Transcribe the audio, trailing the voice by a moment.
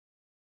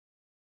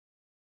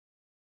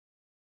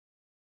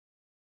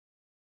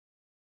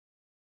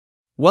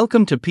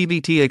Welcome to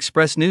PVT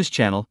Express News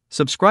Channel.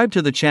 Subscribe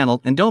to the channel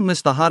and don't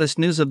miss the hottest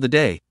news of the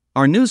day.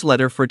 Our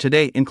newsletter for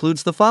today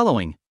includes the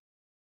following.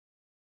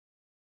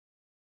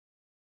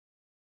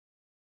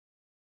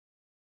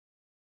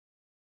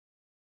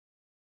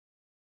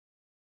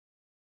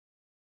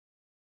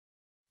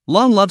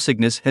 Long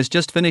Lovesickness has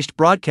just finished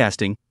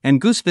broadcasting,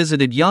 and Goose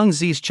visited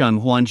Yangzi's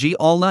Cheng Huan Ji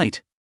all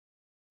night.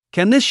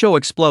 Can this show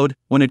explode?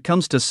 When it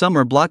comes to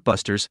summer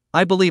blockbusters,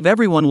 I believe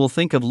everyone will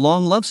think of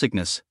Long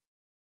Lovesickness.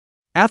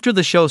 After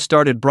the show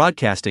started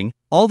broadcasting,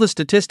 all the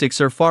statistics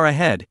are far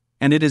ahead,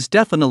 and it is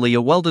definitely a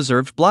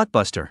well-deserved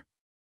blockbuster.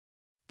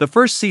 The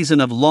first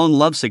season of Long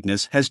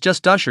Lovesickness has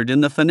just ushered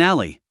in the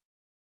finale.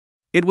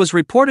 It was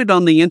reported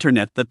on the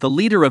internet that the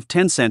leader of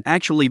Tencent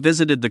actually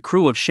visited the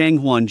crew of Sheng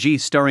Huan Ji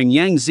starring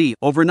Yangzi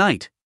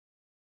overnight.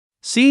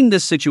 Seeing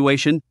this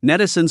situation,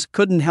 netizens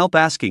couldn't help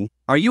asking,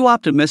 are you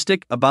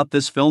optimistic about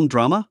this film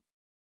drama?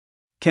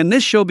 Can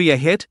this show be a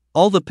hit?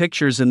 All the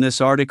pictures in this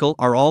article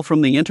are all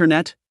from the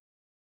internet.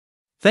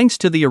 Thanks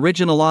to the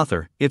original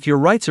author. If your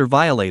rights are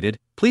violated,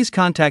 please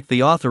contact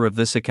the author of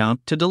this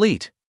account to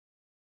delete.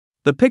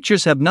 The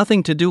pictures have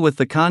nothing to do with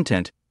the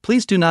content.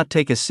 Please do not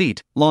take a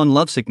seat. Long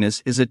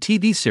Lovesickness is a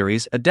TV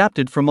series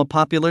adapted from a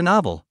popular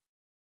novel.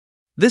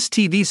 This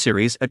TV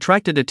series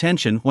attracted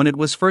attention when it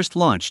was first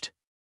launched.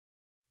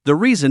 The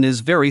reason is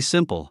very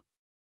simple.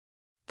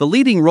 The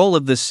leading role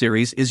of this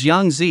series is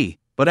Yangzi,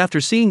 but after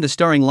seeing the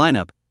starring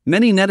lineup,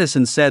 many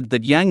netizens said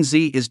that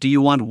Yangzi is "Do you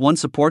want one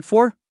support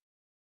for?"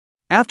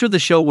 After the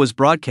show was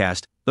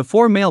broadcast, the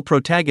four male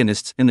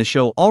protagonists in the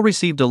show all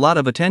received a lot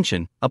of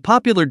attention. A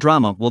popular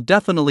drama will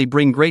definitely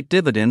bring great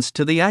dividends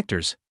to the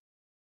actors.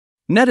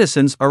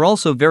 Netizens are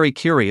also very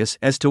curious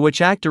as to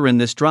which actor in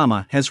this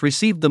drama has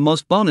received the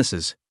most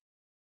bonuses.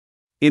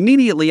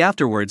 Immediately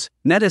afterwards,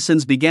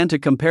 netizens began to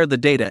compare the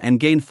data and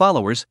gain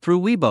followers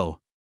through Weibo.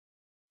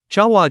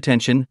 Chawa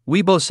attention,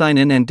 Weibo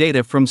sign-in and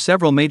data from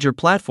several major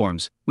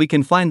platforms. We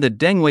can find that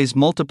Dengwei's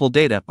multiple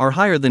data are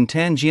higher than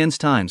Tan Jian's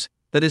times.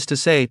 That is to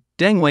say,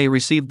 Dengwei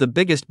received the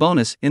biggest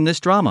bonus in this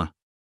drama.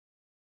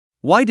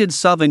 Why did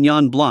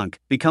Sauvignon Blanc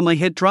become a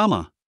hit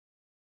drama?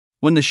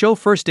 When the show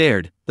first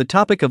aired, the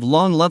topic of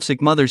long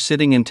lovesick mothers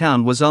sitting in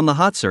town was on the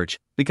hot search,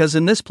 because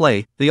in this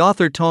play, the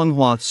author Tong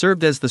Hua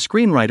served as the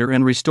screenwriter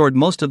and restored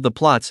most of the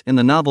plots in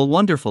the novel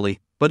wonderfully,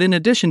 but in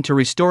addition to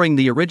restoring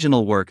the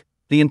original work,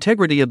 the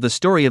integrity of the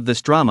story of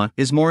this drama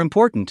is more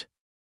important.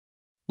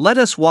 Let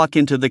us walk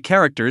into the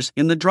characters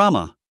in the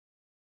drama.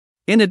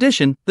 In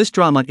addition, this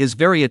drama is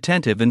very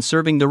attentive in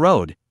serving the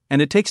road,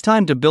 and it takes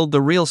time to build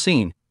the real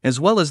scene, as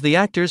well as the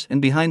actors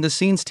and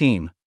behind-the-scenes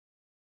team.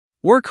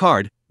 Work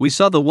hard. We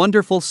saw the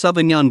wonderful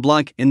Sauvignon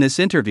Blanc in this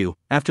interview.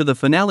 After the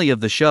finale of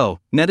the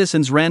show,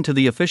 netizens ran to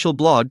the official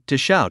blog to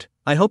shout,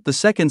 I hope the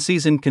second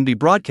season can be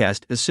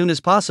broadcast as soon as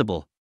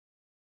possible.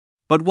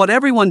 But what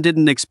everyone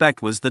didn't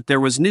expect was that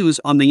there was news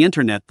on the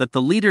internet that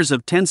the leaders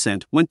of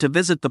Tencent went to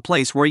visit the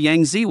place where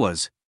Yangzi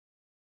was.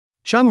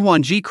 Sheng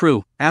Huan Ji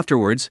crew.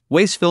 Afterwards,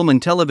 Wei's Film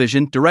and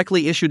Television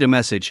directly issued a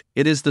message.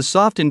 It is the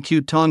soft and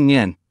cute Tong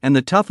Nian, and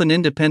the tough and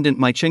independent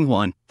Mai Cheng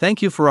Huan.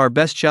 Thank you for our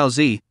best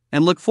Xiaozi,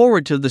 and look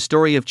forward to the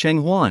story of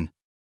Cheng Huan.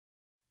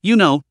 You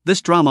know,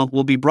 this drama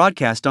will be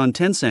broadcast on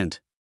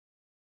Tencent.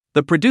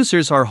 The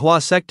producers are Hua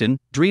Secton,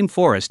 Dream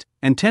Forest,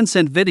 and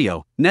Tencent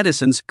Video.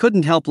 Netizens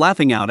couldn't help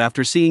laughing out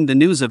after seeing the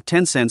news of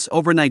Tencent's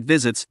overnight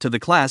visits to the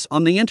class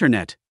on the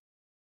internet.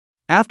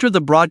 After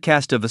the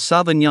broadcast of a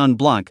Sauvignon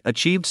Blanc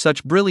achieved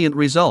such brilliant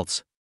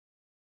results,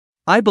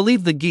 I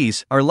believe the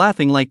geese are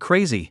laughing like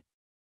crazy.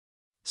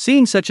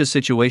 Seeing such a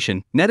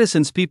situation,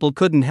 netizens people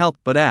couldn't help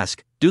but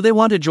ask, do they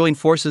want to join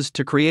forces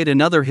to create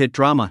another hit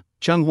drama?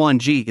 Cheng Huan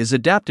Ji is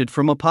adapted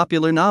from a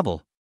popular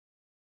novel.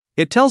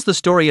 It tells the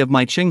story of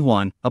Mai Cheng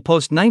Huan, a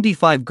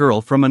post-95 girl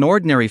from an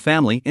ordinary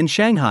family in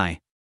Shanghai.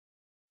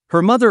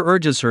 Her mother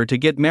urges her to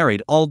get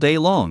married all day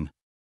long.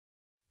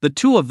 The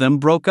two of them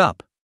broke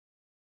up.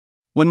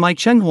 When Mai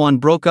Cheng Huan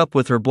broke up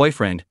with her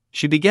boyfriend,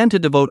 she began to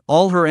devote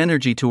all her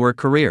energy to her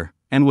career,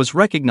 and was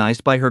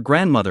recognized by her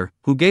grandmother,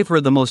 who gave her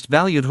the most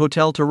valued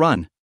hotel to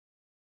run.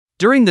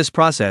 During this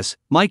process,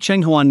 Mai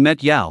Cheng Huan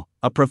met Yao,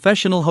 a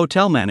professional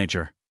hotel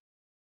manager.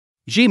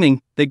 Jiming,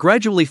 they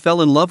gradually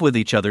fell in love with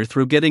each other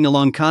through getting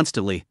along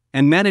constantly,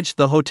 and managed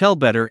the hotel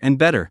better and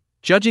better.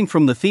 Judging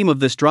from the theme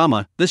of this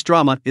drama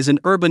is an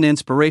urban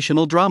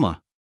inspirational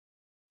drama.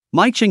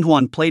 Mai Cheng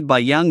Huan, played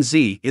by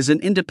Yangzi, is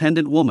an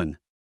independent woman.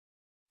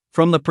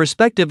 From the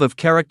perspective of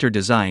character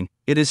design,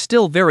 it is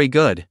still very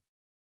good.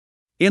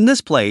 In this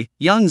play,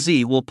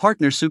 Yangzi will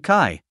partner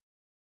Sukai.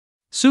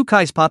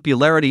 Sukai's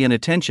popularity and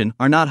attention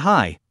are not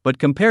high, but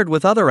compared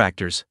with other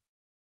actors,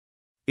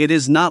 it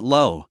is not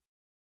low.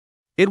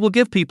 It will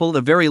give people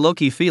a very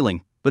low-key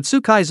feeling, but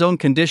Sukai's own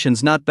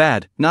conditions not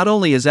bad, not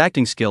only his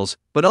acting skills,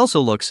 but also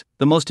looks.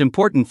 The most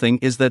important thing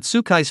is that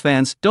Sukai's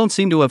fans don't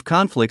seem to have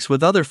conflicts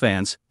with other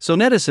fans, so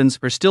netizens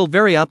are still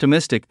very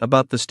optimistic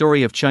about the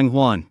story of Cheng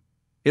Huan.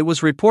 It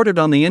was reported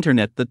on the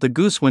internet that the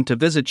Goose went to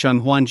visit Cheng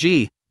Huan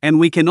Ji, and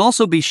we can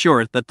also be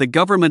sure that the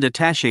government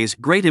attaches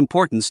great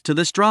importance to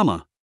this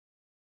drama.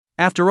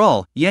 After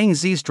all,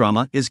 Yangzi's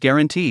drama is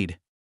guaranteed.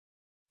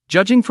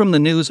 Judging from the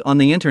news on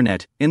the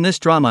internet, in this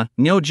drama,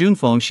 Niu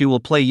Junfeng she will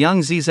play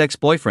Yangzi's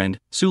ex-boyfriend,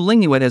 Su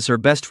Lingyuet as her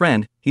best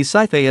friend, He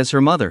Saifei as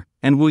her mother,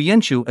 and Wu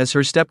Yanchu as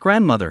her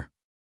step-grandmother.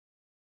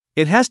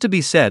 It has to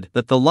be said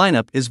that the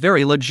lineup is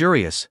very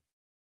luxurious.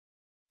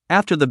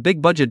 After the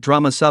big-budget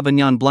drama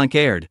Sauvignon Blanc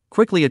aired,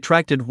 quickly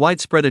attracted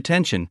widespread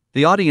attention,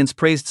 the audience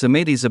praised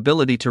Zamati's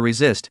ability to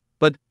resist,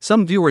 but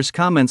some viewers'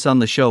 comments on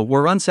the show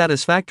were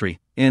unsatisfactory.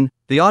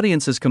 The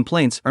audience's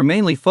complaints are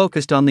mainly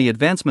focused on the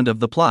advancement of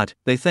the plot.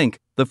 They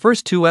think the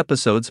first 2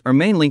 episodes are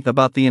mainly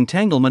about the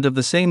entanglement of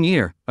the same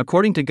year.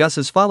 According to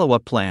Gus's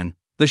follow-up plan,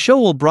 the show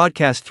will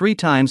broadcast 3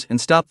 times and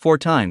stop 4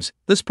 times.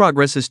 This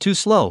progress is too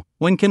slow.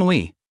 When can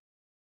we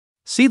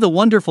see the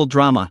wonderful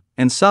drama?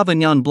 And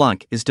Sauvignon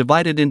Blanc is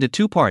divided into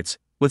 2 parts.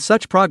 With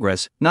such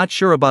progress, not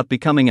sure about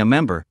becoming a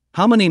member.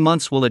 How many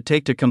months will it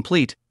take to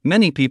complete?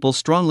 Many people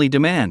strongly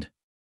demand.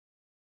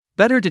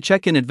 Better to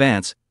check in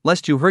advance,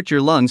 lest you hurt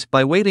your lungs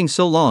by waiting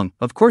so long.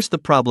 Of course, the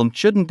problem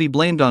shouldn't be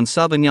blamed on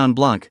Sauvignon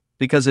Blanc,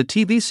 because a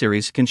TV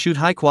series can shoot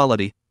high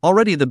quality,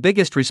 already the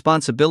biggest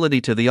responsibility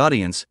to the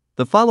audience.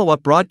 The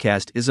follow-up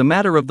broadcast is a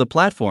matter of the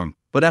platform,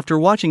 but after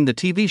watching the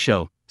TV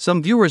show,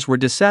 some viewers were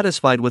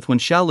dissatisfied with when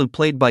Xiaolu,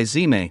 played by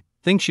Zimei,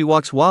 thinks she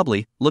walks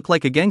wobbly, look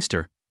like a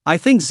gangster. I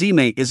think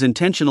Zimei is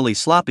intentionally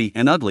sloppy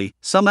and ugly.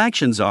 Some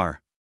actions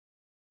are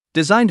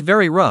designed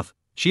very rough.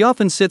 She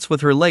often sits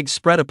with her legs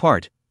spread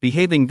apart,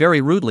 behaving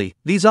very rudely.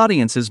 These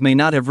audiences may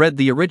not have read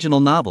the original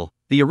novel.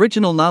 The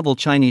original novel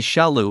Chinese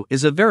Xiaolu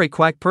is a very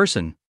quack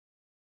person.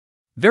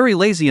 Very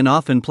lazy and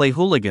often play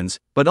hooligans,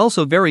 but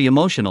also very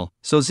emotional,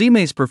 so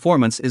Zimei's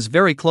performance is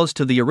very close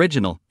to the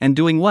original, and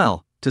doing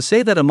well. To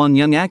say that among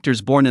young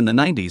actors born in the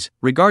 90s,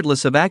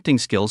 regardless of acting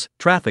skills,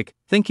 traffic,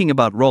 thinking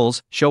about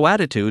roles, show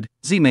attitude,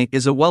 Zimei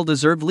is a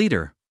well-deserved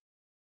leader.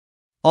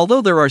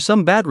 Although there are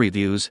some bad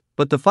reviews,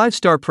 but the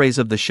 5-star praise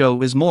of the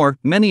show is more.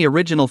 Many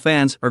original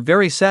fans are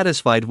very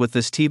satisfied with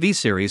this TV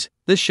series.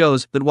 This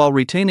shows that while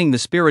retaining the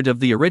spirit of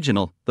the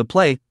original, the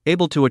play,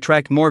 able to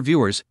attract more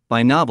viewers,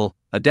 by novel,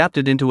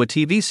 adapted into a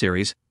TV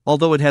series,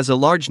 although it has a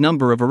large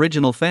number of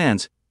original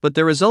fans, but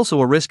there is also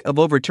a risk of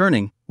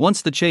overturning,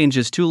 once the change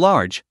is too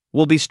large,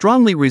 will be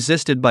strongly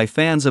resisted by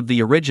fans of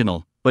the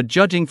original, but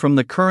judging from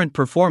the current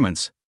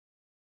performance,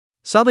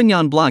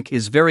 Sauvignon Blanc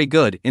is very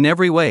good in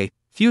every way.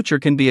 Future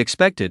can be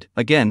expected.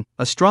 Again,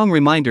 a strong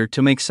reminder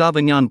to make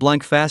Sauvignon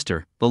Blanc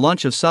faster. The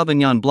launch of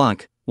Sauvignon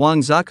Blanc,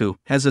 Wang Zaku,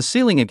 has a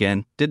ceiling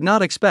again, did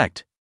not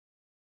expect.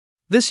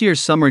 This year's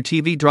summer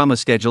TV drama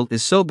schedule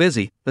is so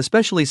busy,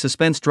 especially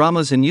suspense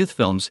dramas and youth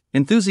films,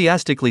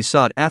 enthusiastically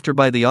sought after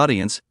by the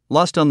audience.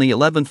 Lost on the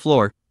 11th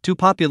Floor, 2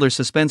 popular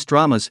suspense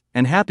dramas,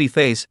 and Happy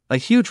Face, a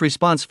huge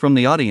response from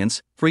the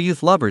audience. For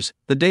youth lovers,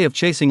 The Day of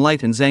Chasing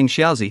Light and Zhang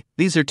Xiaozi,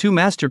 these are 2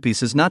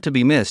 masterpieces not to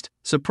be missed.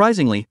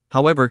 Surprisingly,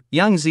 however,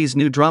 Yangzi's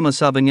new drama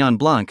Sauvignon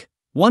Blanc,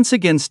 once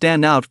again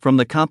stand out from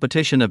the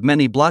competition of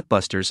many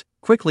blockbusters,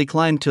 quickly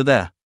climbed to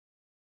the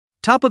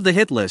top of the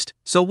hit list.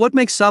 So what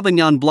makes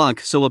Sauvignon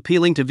Blanc so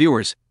appealing to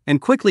viewers, and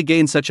quickly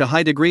gain such a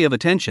high degree of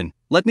attention?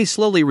 Let me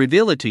slowly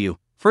reveal it to you.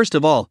 First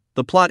of all,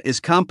 the plot is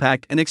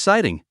compact and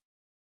exciting.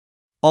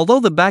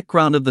 Although the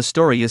background of the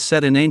story is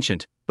set in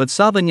ancient, but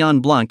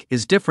Sauvignon Blanc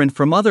is different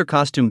from other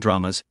costume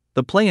dramas.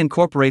 The play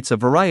incorporates a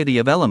variety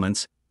of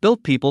elements,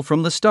 built people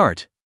from the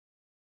start.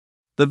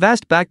 The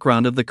vast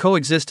background of the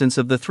coexistence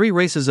of the 3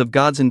 races of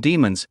gods and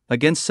demons.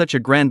 Against such a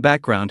grand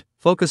background,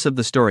 focus of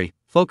the story,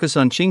 focus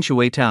on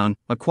Qingshui Town,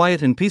 a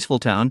quiet and peaceful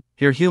town.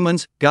 Here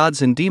humans,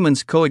 gods and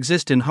demons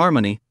coexist in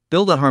harmony,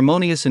 build a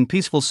harmonious and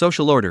peaceful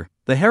social order.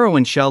 The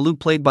heroine Xiaolu,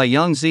 played by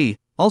Yangzi,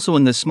 also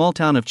in this small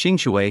town of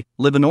Qingshui,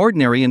 live an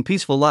ordinary and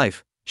peaceful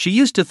life. She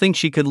used to think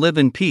she could live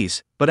in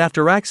peace, but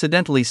after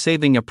accidentally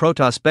saving a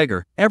Protoss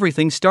beggar,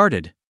 everything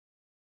started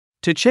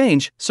to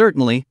change.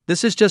 Certainly,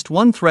 this is just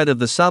one thread of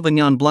the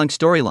Sauvignon Blanc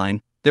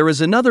storyline. There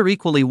is another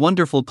equally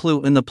wonderful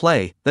clue in the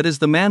play, that is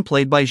the man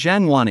played by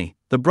Sheng Huan Ji,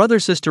 the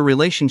brother-sister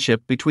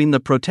relationship between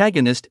the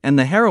protagonist and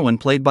the heroine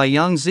played by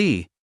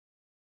Yangzi.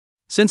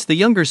 Since the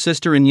younger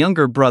sister and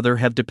younger brother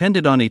have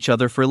depended on each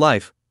other for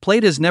life,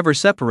 Plate is never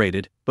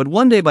separated, but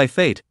one day by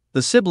fate,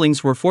 the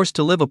siblings were forced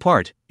to live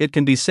apart. It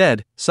can be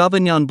said,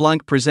 Sauvignon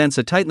Blanc presents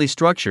a tightly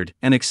structured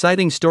and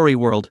exciting story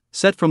world,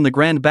 set from the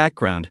grand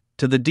background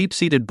to the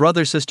deep-seated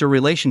brother-sister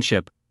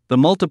relationship. The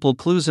multiple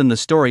clues in the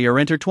story are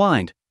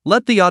intertwined.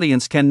 Let the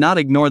audience cannot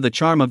ignore the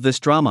charm of this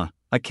drama.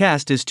 A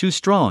cast is too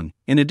strong,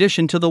 in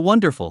addition to the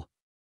wonderful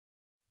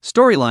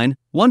storyline,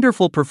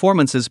 wonderful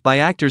performances by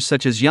actors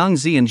such as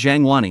Yangzi and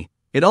Sheng Huan Ji.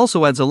 It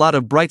also adds a lot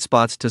of bright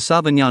spots to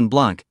Sauvignon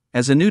Blanc.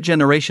 As a new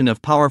generation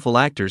of powerful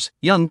actors,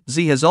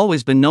 Yangzi has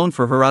always been known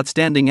for her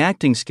outstanding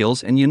acting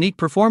skills and unique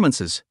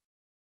performances.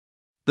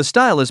 The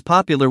style is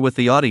popular with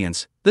the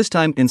audience. This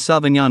time in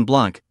Sauvignon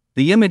Blanc,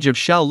 the image of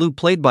Xiaolu,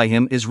 played by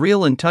him, is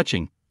real and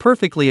touching,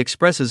 perfectly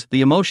expresses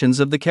the emotions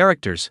of the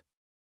characters.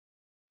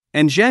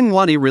 And Cheng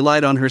Huan Ji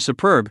relied on her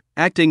superb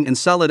acting and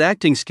solid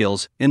acting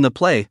skills. In the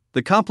play,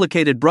 the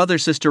complicated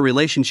brother-sister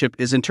relationship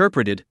is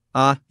interpreted.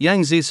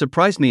 Yangzi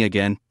surprised me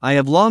again. I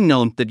have long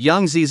known that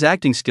Yangzi's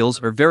acting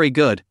skills are very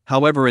good,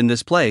 however in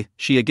this play,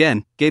 she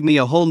again gave me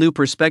a whole new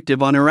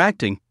perspective on her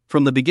acting.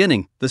 From the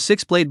beginning, the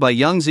six played by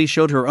Yangzi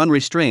showed her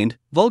unrestrained,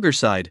 vulgar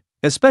side,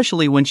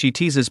 especially when she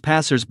teases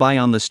passers-by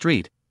on the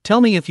street.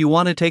 Tell me if you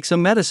want to take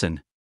some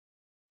medicine.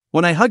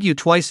 When I hug you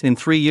twice in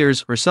 3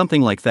 years or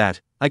something like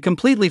that. I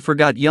completely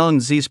forgot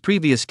Yangzi's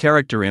previous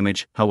character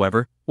image.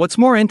 However, what's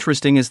more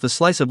interesting is the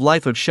slice of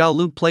life of Xiao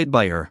Lu played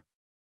by her.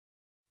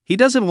 He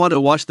doesn't want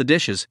to wash the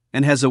dishes,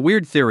 and has a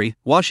weird theory: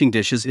 washing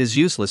dishes is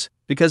useless,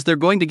 because they're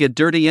going to get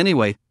dirty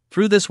anyway.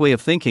 Through this way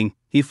of thinking,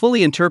 he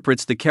fully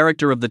interprets the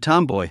character of the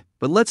tomboy.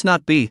 But let's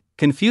not be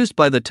confused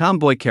by the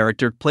tomboy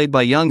character played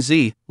by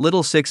Yangzi.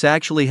 Little Six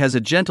actually has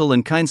a gentle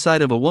and kind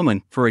side of a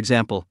woman. For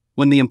example,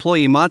 when the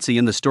employee Matzi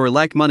in the store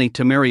lacked money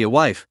to marry a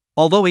wife,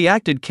 although he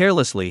acted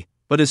carelessly,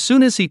 but as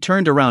soon as he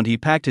turned around he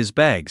packed his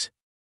bags,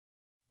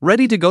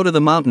 ready to go to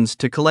the mountains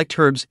to collect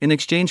herbs in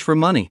exchange for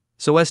money,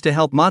 so as to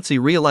help Matzi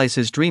realize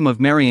his dream of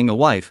marrying a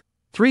wife.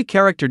 3.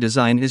 Character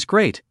design is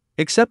great,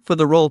 except for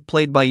the role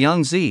played by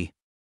Yangzi.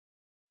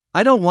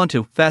 I don't want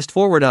to fast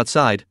forward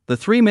outside the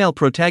 3 male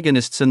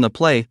protagonists in the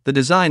play. The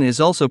design is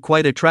also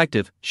quite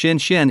attractive. Shen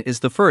is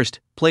the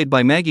first, played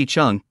by Maggie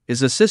Chung,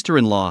 is a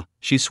sister-in-law.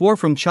 She swore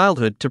from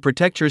childhood to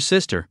protect her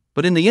sister,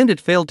 but in the end it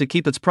failed to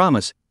keep its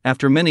promise.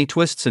 After many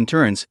twists and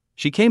turns,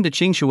 she came to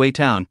Qingshui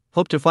town,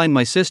 hoped to find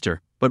my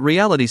sister, but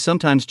reality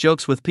sometimes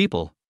jokes with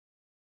people.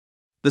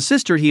 The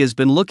sister he has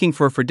been looking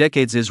for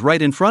decades is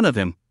right in front of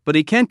him, but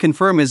he can't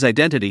confirm his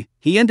identity.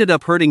 He ended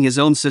up hurting his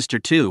own sister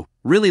too.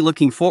 Really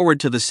looking forward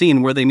to the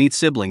scene where they meet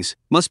siblings.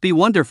 Must be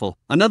wonderful.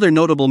 Another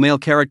notable male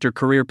character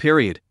career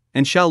period.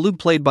 And Xiao Lu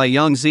played by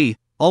Yangzi,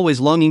 always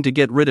longing to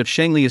get rid of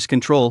Sheng Li's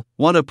control,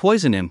 want to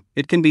poison him.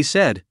 It can be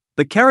said,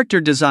 the character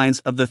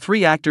designs of the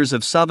 3 actors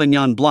of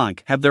Sauvignon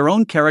Blanc have their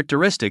own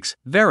characteristics,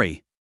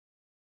 very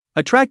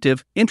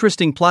attractive,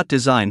 interesting plot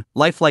design,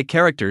 lifelike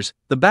characters.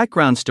 The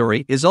background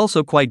story is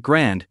also quite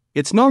grand.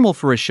 It's normal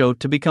for a show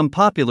to become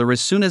popular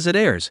as soon as it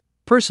airs.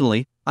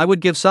 Personally, I would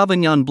give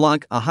Sauvignon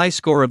Blanc a high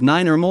score of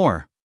 9 or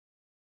more.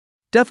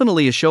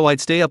 Definitely a show I'd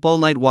stay up all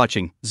night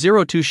watching.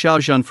 02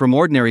 Xiaozhan. From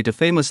ordinary to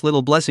famous.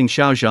 Little Blessing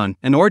Xiaozhan,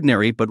 an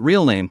ordinary but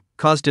real name,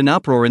 caused an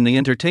uproar in the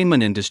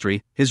entertainment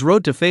industry. His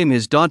road to fame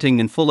is daunting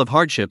and full of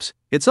hardships.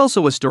 It's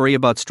also a story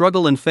about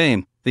struggle and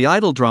fame. The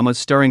idol dramas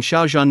starring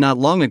Xiaozhan not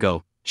long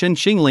ago, Chen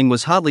Xingling,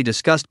 was hotly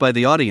discussed by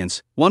the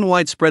audience, won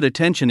widespread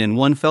attention in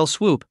one fell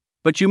swoop.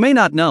 But you may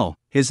not know,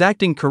 his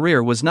acting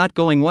career was not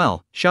going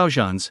well.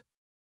 Xiaozhan's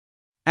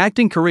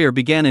acting career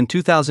began in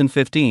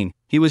 2015.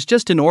 He was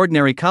just an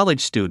ordinary college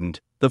student.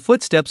 The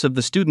footsteps of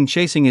the student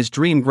chasing his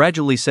dream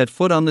gradually set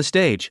foot on the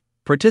stage,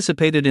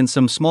 participated in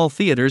some small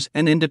theaters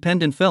and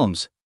independent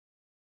films.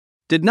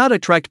 Did not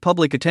attract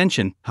public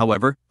attention,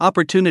 however.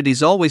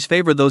 Opportunities always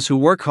favor those who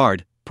work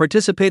hard.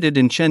 Participated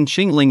in Chen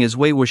Xingling's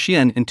Wei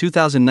Wuxian in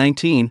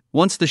 2019.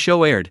 Once the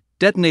show aired,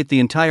 detonate the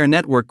entire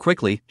network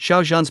quickly.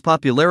 Xiaozhan's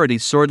popularity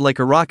soared like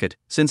a rocket.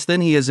 Since then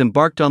he has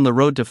embarked on the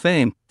road to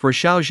fame. For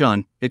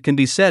Xiaozhan, it can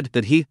be said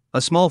that he,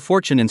 a small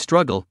fortune in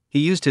struggle, he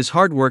used his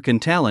hard work and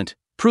talent,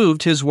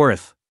 proved his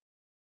worth.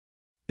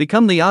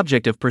 Become the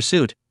object of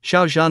pursuit.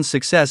 Xiaozhan's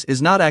success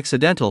is not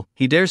accidental.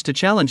 He dares to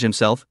challenge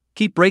himself.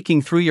 Keep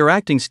breaking through your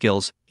acting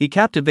skills. He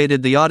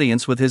captivated the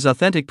audience with his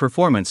authentic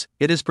performance.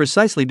 It is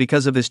precisely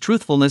because of his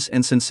truthfulness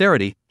and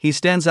sincerity he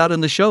stands out in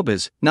the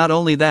showbiz. Not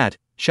only that,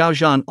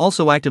 Xiaozhan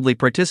also actively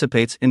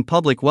participates in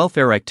public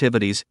welfare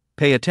activities,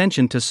 pay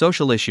attention to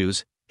social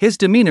issues. His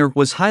demeanor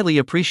was highly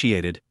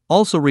appreciated,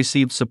 also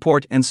received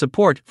support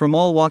from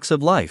all walks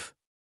of life.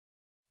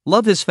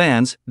 Love his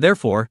fans.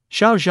 Therefore,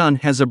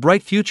 Xiaozhan has a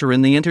bright future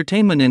in the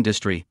entertainment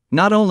industry.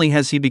 Not only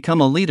has he become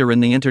a leader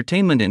in the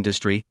entertainment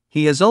industry,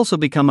 he has also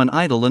become an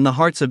idol in the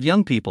hearts of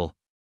young people.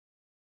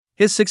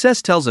 His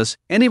success tells us,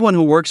 anyone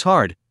who works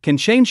hard can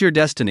change your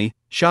destiny.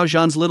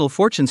 Xiaozhan's little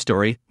fortune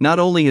story, not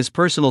only his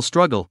personal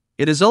struggle,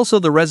 it is also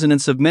the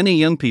resonance of many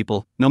young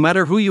people. No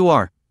matter who you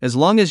are, as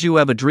long as you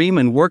have a dream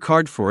and work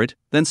hard for it,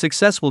 then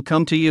success will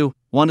come to you.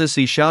 Want to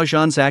see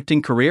Xiaozhan's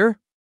acting career?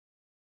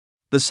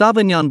 The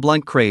Sauvignon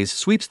Blanc craze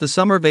sweeps the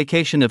summer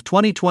vacation of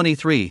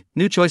 2023.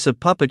 New choice of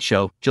puppet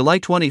show, July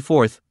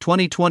 24,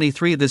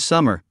 2023. This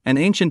summer, an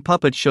ancient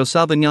puppet show,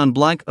 Sauvignon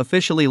Blanc,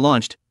 officially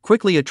launched,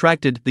 quickly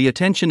attracted the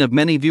attention of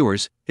many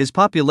viewers. His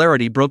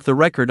popularity broke the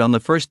record on the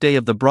first day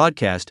of the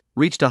broadcast,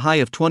 reached a high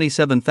of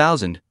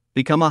 27,000,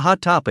 become a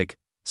hot topic.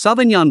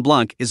 Sauvignon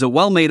Blanc is a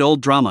well-made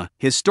old drama.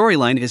 His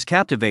storyline is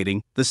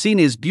captivating, the scene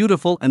is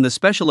beautiful and the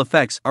special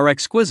effects are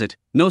exquisite.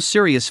 No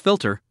serious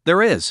filter,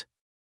 there is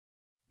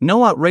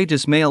no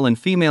outrageous male and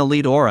female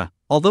lead aura,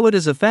 although it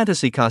is a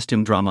fantasy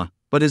costume drama,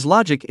 but his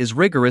logic is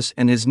rigorous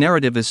and his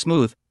narrative is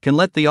smooth, can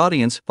let the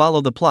audience follow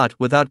the plot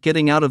without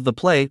getting out of the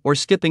play or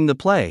skipping the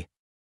play.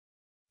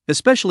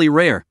 Especially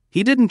rare,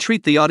 he didn't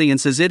treat the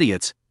audience as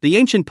idiots. The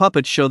ancient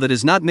puppet show that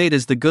is not made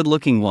as the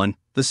good-looking one,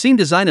 The scene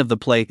design of the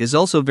play is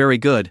also very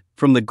good,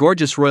 from the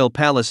gorgeous royal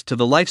palace to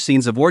the life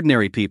scenes of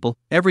ordinary people,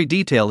 every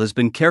detail has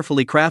been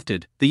carefully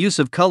crafted. The use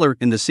of color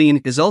in the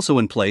scene is also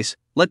in place,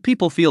 let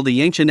people feel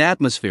the ancient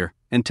atmosphere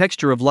and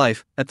texture of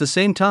life at the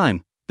same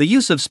time. The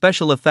use of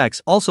special effects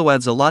also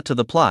adds a lot to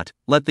the plot,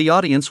 let the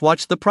audience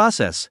watch the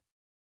process.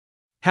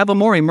 Have a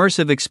more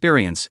immersive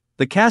experience.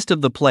 The cast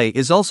of the play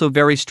is also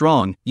very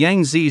strong.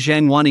 Yangzi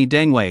Zhangwani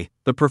Dengwei.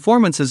 The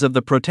performances of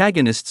the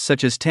protagonists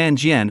such as Tan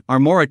Jian are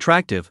more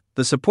attractive.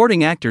 The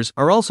supporting actors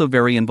are also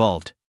very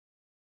involved.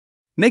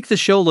 Make the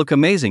show look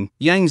amazing.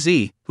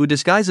 Yangzi, who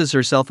disguises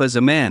herself as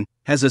a man,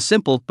 has a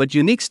simple but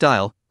unique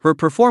style. Her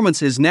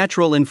performance is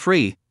natural and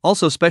free,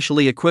 also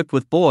specially equipped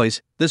with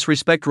boys. This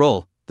respect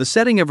role. The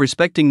setting of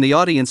respecting the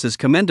audience is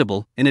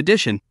commendable. In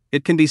addition,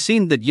 it can be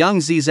seen that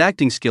Yangzi's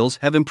acting skills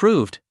have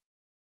improved.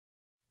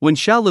 When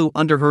Xiaolu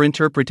under her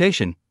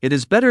interpretation, it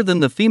is better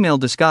than the female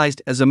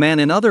disguised as a man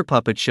in other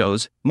puppet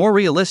shows, more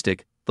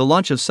realistic. The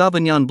launch of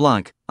Sauvignon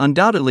Blanc,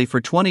 undoubtedly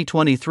for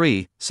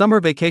 2023, summer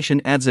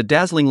vacation adds a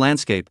dazzling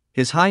landscape.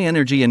 His high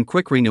energy and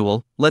quick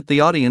renewal let the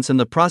audience in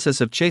the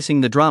process of chasing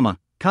the drama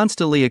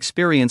constantly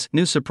experience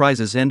new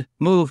surprises and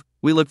move.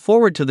 We look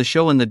forward to the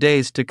show in the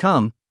days to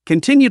come.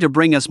 Continue to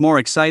bring us more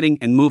exciting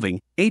and moving.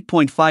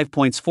 8.5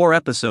 points 4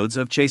 episodes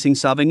of Chasing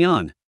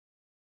Sauvignon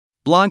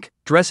Blanc,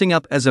 dressing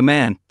up as a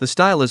man. The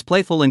style is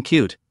playful and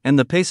cute, and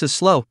the pace is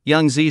slow.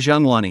 Yangzi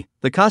Zhangwani.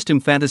 The costume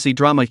fantasy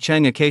drama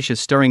Chang Acacia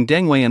starring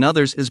Deng Wei and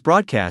others is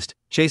broadcast.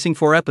 Chasing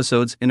 4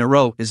 episodes in a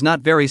row is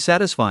not very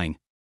satisfying.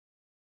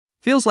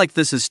 Feels like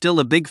this is still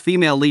a big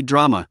female lead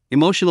drama,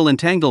 emotional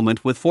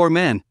entanglement with 4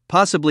 men,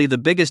 possibly the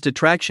biggest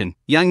attraction.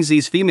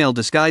 Yangzi's female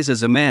disguise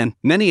as a man.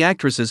 Many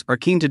actresses are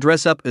keen to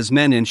dress up as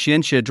men in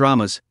xianxia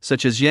dramas,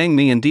 such as Yang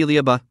Mi and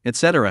Diliaba,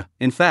 etc.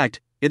 In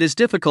fact, it is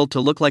difficult to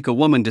look like a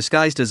woman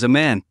disguised as a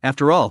man.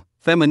 After all,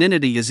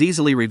 femininity is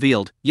easily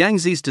revealed.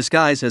 Yangzi's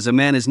disguise as a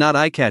man is not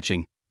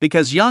eye-catching,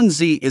 because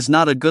Yangzi is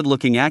not a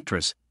good-looking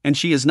actress, and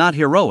she is not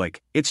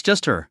heroic, it's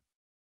just her.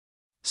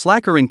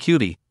 Slacker and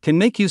cutie, can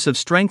make use of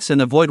strengths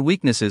and avoid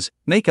weaknesses.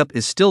 Makeup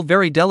is still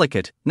very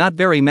delicate, not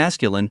very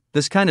masculine.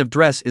 This kind of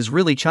dress is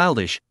really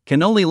childish,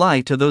 can only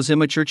lie to those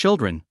immature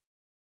children.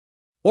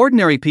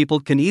 Ordinary people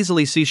can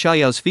easily see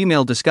Xiaoyao's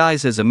female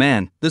disguise as a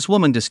man. This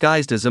woman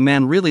disguised as a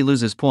man really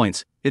loses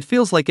points. It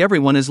feels like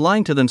everyone is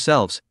lying to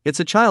themselves.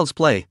 It's a child's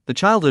play. The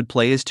childhood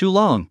play is too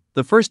long.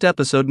 The first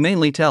episode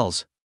mainly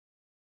tells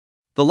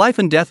the life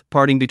and death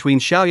parting between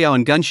Xiaoyao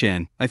and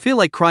Gunshan. I feel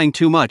like crying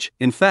too much.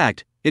 In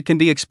fact, it can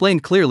be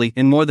explained clearly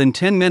in more than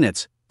 10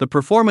 minutes. The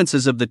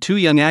performances of the 2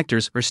 young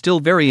actors are still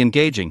very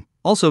engaging,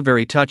 also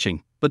very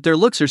touching, but their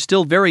looks are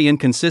still very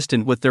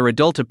inconsistent with their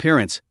adult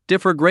appearance,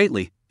 differ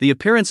greatly. The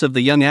appearance of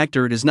the young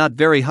actor is not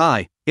very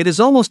high. It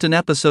is almost an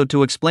episode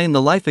to explain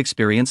the life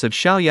experience of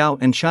Xiaoyao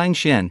and Chang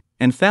Shen,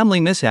 and family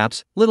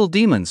mishaps, little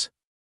demons.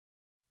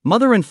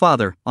 Mother and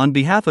father, on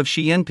behalf of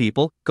Xian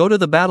people, go to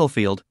the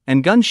battlefield,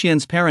 and Gun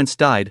Xian's parents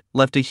died,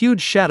 left a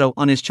huge shadow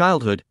on his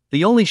childhood.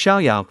 The only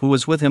Xiaoyao who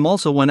was with him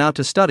also went out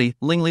to study,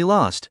 Lingli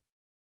lost.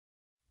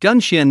 Gun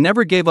Xian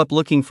never gave up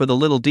looking for the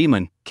little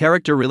demon.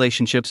 Character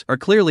relationships are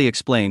clearly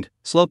explained.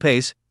 Slow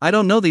pace. I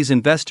don't know these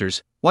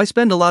investors. Why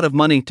spend a lot of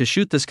money to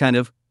shoot this kind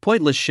of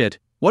pointless shit?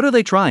 What are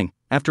they trying?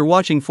 After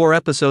watching 4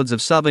 episodes of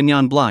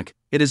Sauvignon Blanc,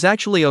 it is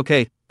actually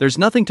okay. There's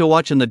nothing to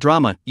watch in the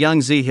drama.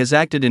 Yangzi has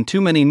acted in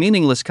too many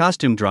meaningless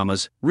costume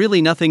dramas,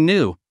 really nothing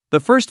new. The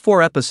first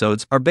 4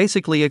 episodes are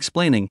basically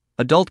explaining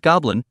adult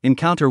goblin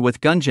encounter with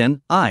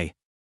Gunjian. I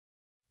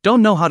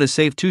don't know how to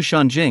save Tu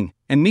Shanjing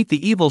and meet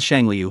the evil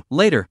Shangliu.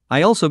 Later,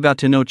 I also got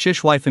to know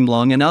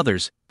Shuifenglong and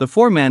others. The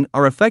 4 men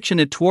are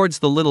affectionate towards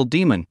the little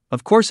demon.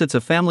 Of course, it's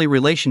a family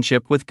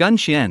relationship with Gun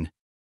Xian.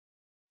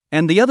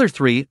 And the other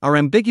 3 are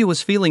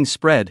ambiguous feelings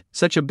spread.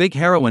 Such a big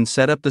heroine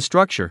set up the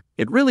structure.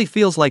 It really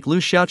feels like Lu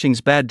Xiaoqing's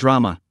bad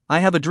drama. I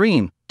Have a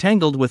Dream,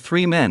 tangled with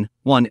 3 men.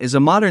 One is a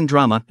modern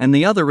drama and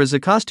the other is a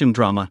costume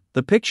drama.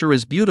 The picture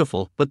is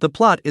beautiful, but the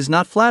plot is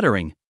not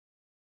flattering.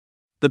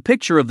 The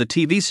picture of the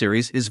TV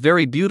series is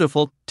very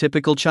beautiful,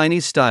 typical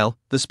Chinese style.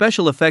 The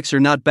special effects are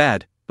not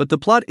bad, but the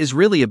plot is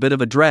really a bit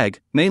of a drag,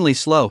 mainly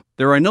slow.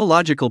 There are no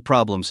logical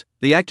problems.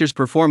 The actor's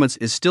performance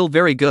is still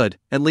very good,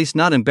 at least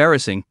not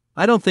embarrassing.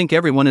 I don't think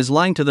everyone is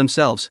lying to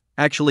themselves.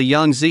 Actually,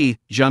 Yangzi,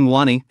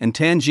 Zhangwani, and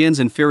Tan Jian's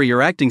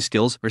inferior acting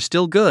skills are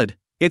still good.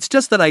 It's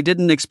just that I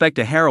didn't expect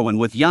a heroine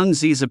with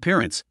Yangzi's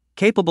appearance,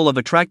 capable of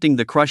attracting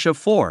the crush of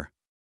 4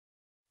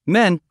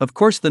 men. Of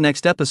course, the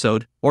next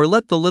episode, or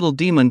let the little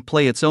demon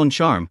play its own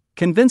charm,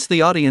 convince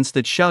the audience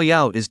that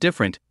Xiaoyao is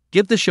different.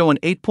 Give the show an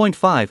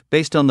 8.5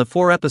 based on the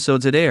 4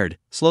 episodes it aired.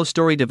 Slow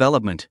story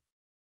development.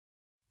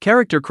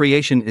 Character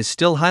creation is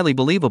still highly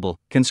believable,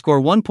 can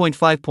score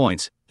 1.5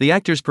 points. The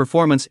actor's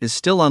performance is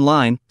still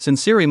online.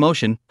 Sincere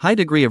emotion, high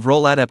degree of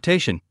role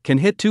adaptation, can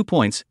hit 2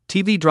 points.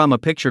 TV drama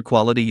picture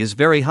quality is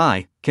very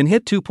high, can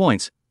hit 2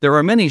 points. There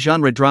are many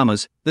genre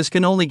dramas, this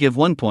can only give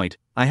 1 point.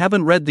 I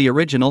haven't read the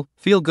original,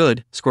 feel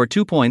good, score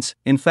 2 points.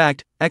 In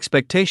fact,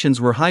 expectations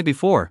were high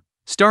before.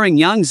 Starring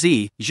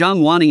Yangzi,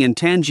 Zhangwani and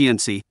Tan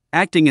Jianxi,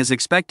 acting as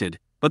expected,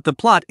 but the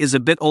plot is a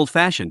bit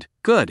old-fashioned.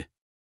 Good.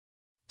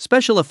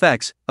 Special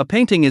effects, a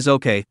painting is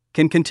okay,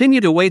 can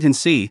continue to wait and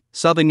see.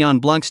 Sauvignon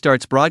Blanc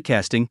starts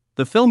broadcasting.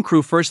 The film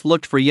crew first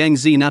looked for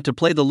Yangzi not to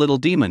play the little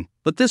demon,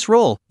 but this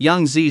role,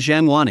 Yangzi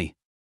Zhangwani.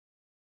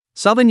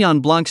 Sauvignon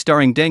Blanc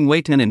starring Deng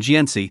Weitan and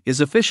Jianxi is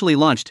officially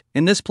launched.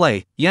 In this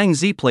play,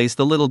 Yangzi plays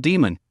the little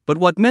demon, but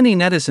what many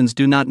netizens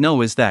do not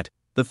know is that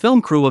the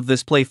film crew of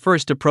this play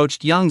first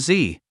approached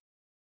Yangzi.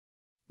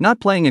 Not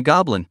playing a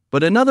goblin,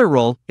 but another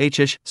role.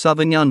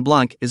 Sauvignon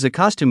Blanc is a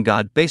costume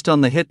god based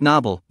on the hit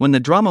novel. When the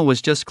drama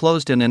was just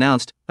closed and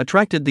announced,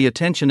 attracted the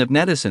attention of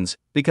netizens,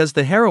 because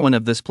the heroine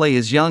of this play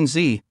is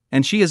Yangzi,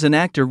 and she is an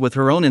actor with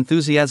her own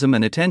enthusiasm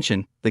and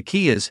attention. The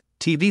key is,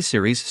 TV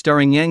series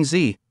starring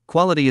Yangzi,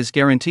 quality is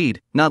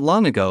guaranteed. Not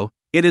long ago,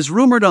 it is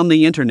rumored on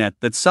the internet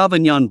that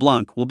Sauvignon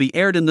Blanc will be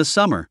aired in the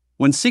summer,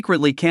 when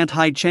secretly can't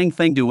hide Cheng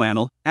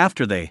Fengduanal,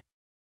 after they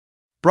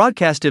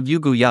broadcast of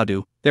Yugu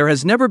Yadu. There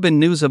has never been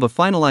news of a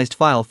finalized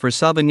file for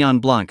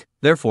Sauvignon Blanc,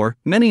 therefore,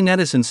 many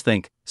netizens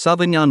think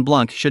Sauvignon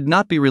Blanc should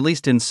not be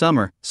released in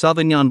summer.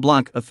 Sauvignon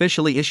Blanc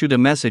officially issued a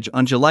message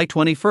on July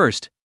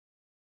 21st.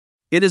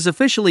 It is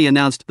officially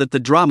announced that the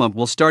drama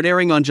will start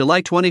airing on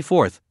July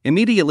 24th.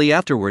 Immediately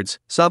afterwards,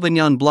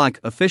 Sauvignon Blanc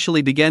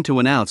officially began to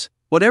announce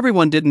what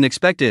everyone didn't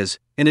expect is,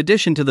 in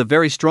addition to the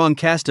very strong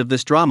cast of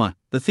this drama,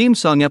 the theme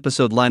song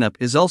episode lineup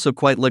is also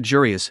quite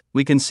luxurious.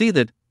 We can see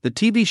that the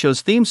TV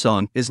show's theme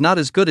song is Not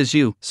As Good As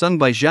You, sung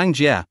by Zhang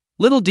Jia.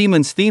 Little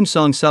Demon's theme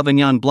song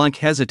Sauvignon Blanc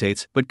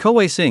hesitates, but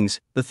Koei sings.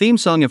 The theme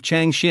song of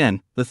Chang Xian,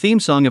 the theme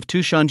song of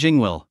Tu Shanjing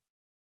will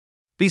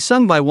be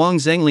sung by Wang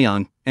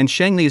Zhengliang, and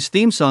Sheng Li's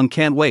theme song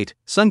Can't Wait,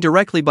 sung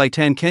directly by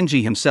Tan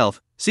Kenji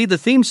himself. See the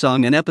theme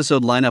song and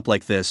episode lineup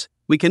like this,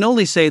 we can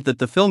only say that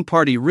the film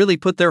party really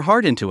put their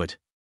heart into it.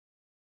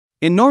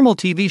 In normal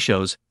TV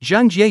shows,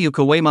 Zhang Jieyu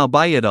Kawei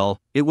Bayadal,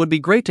 it would be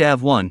great to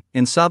have one.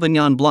 In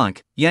Sauvignon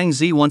Blanc,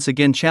 Yangzi once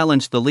again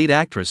challenged the lead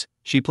actress.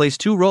 She plays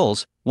two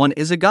roles, one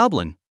is a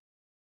goblin,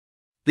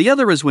 the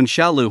other is Wen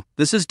Xiaolu.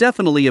 This is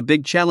definitely a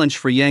big challenge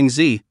for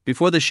Yangzi.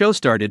 Before the show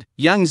started,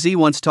 Yangzi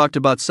once talked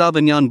about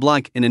Sauvignon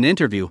Blanc in an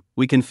interview.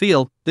 We can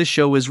feel, this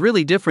show is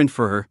really different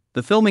for her.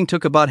 The filming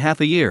took about half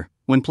a year.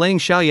 When playing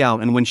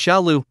Xiaoyao and Wen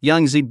Xiaolu,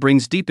 Yangzi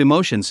brings deep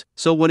emotions,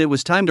 so when it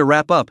was time to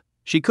wrap up,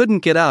 she couldn't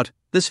get out.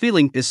 This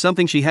feeling is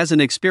something she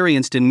hasn't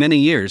experienced in many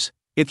years.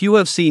 If you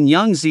have seen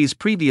Yangzi's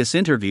previous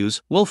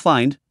interviews, will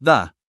find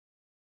the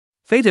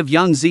fate of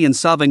Yangzi in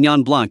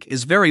Sauvignon Blanc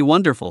is very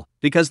wonderful,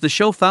 because the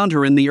show found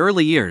her in the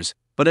early years,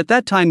 but at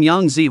that time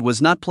Yangzi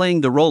was not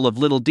playing the role of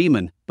Little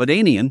Demon, but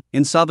Anian,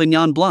 in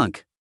Sauvignon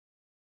Blanc.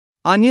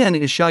 Anian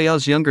is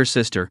Xiaoyao's younger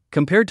sister.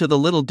 Compared to the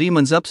Little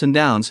Demon's ups and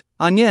downs,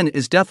 Anian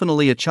is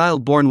definitely a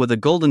child born with a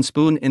golden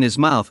spoon in his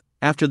mouth.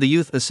 After the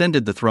youth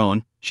ascended the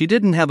throne, she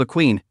didn't have a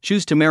queen,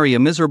 choose to marry a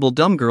miserable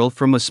dumb girl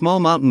from a small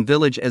mountain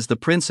village as the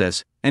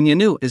princess, and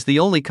Yanu is the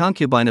only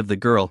concubine of the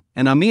girl,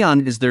 and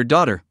Amian is their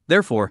daughter.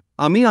 Therefore,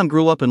 Amian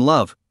grew up in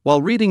love.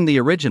 While reading the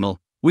original,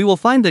 we will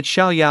find that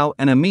Xiaoyao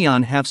and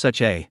Amian have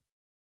such a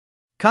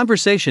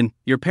conversation.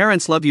 Your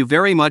parents love you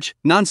very much.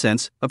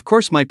 Nonsense. Of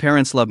course my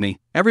parents love me.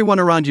 Everyone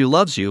around you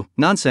loves you.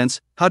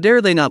 Nonsense. How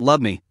dare they not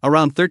love me?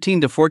 Around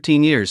 13 to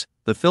 14 years,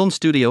 the film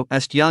studio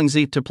asked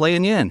Yangzi to play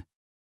Anian.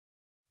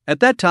 At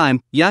that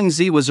time,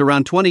 Yangzi was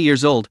around 20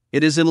 years old.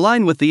 It is in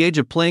line with the age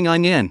of playing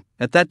Anian.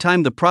 At that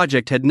time the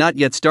project had not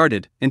yet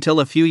started, until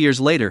a few years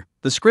later,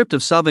 the script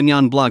of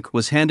Sauvignon Blanc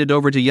was handed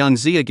over to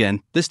Yangzi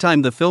again. This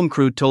time the film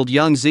crew told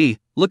Yangzi,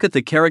 look at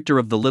the character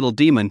of the little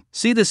demon.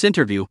 See this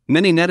interview.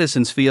 Many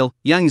netizens feel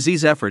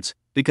Yangzi's efforts,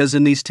 because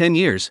in these 10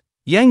 years,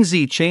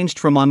 Yangzi changed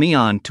from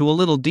Amian to a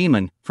little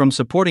demon, from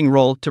supporting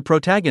role to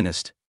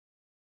protagonist.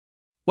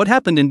 What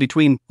happened in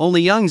between,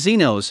 only Yangzi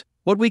knows.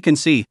 What we can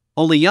see,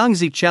 only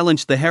Yangzi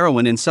challenged the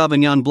heroine in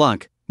Sauvignon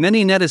Blanc.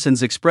 Many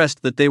netizens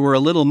expressed that they were a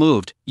little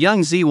moved.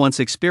 Yangzi once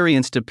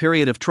experienced a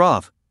period of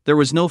trough. There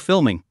was no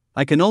filming.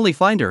 I can only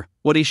find her,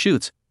 what he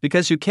shoots,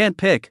 because you can't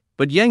pick.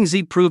 But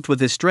Yangzi proved with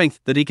his strength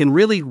that he can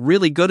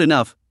really good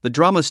enough. The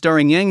drama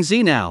starring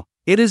Yangzi now.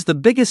 It is the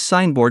biggest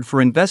signboard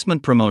for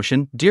investment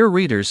promotion. Dear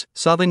readers,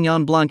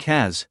 Sauvignon Blanc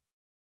has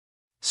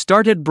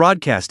started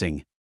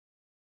broadcasting.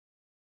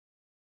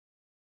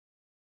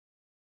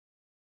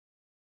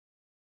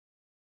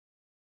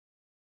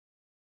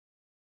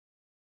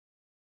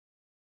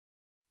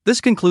 This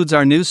concludes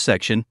our news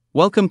section.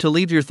 Welcome to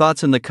leave your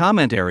thoughts in the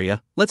comment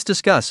area. Let's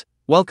discuss.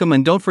 Welcome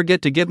and don't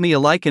forget to give me a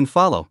like and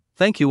follow.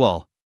 Thank you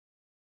all.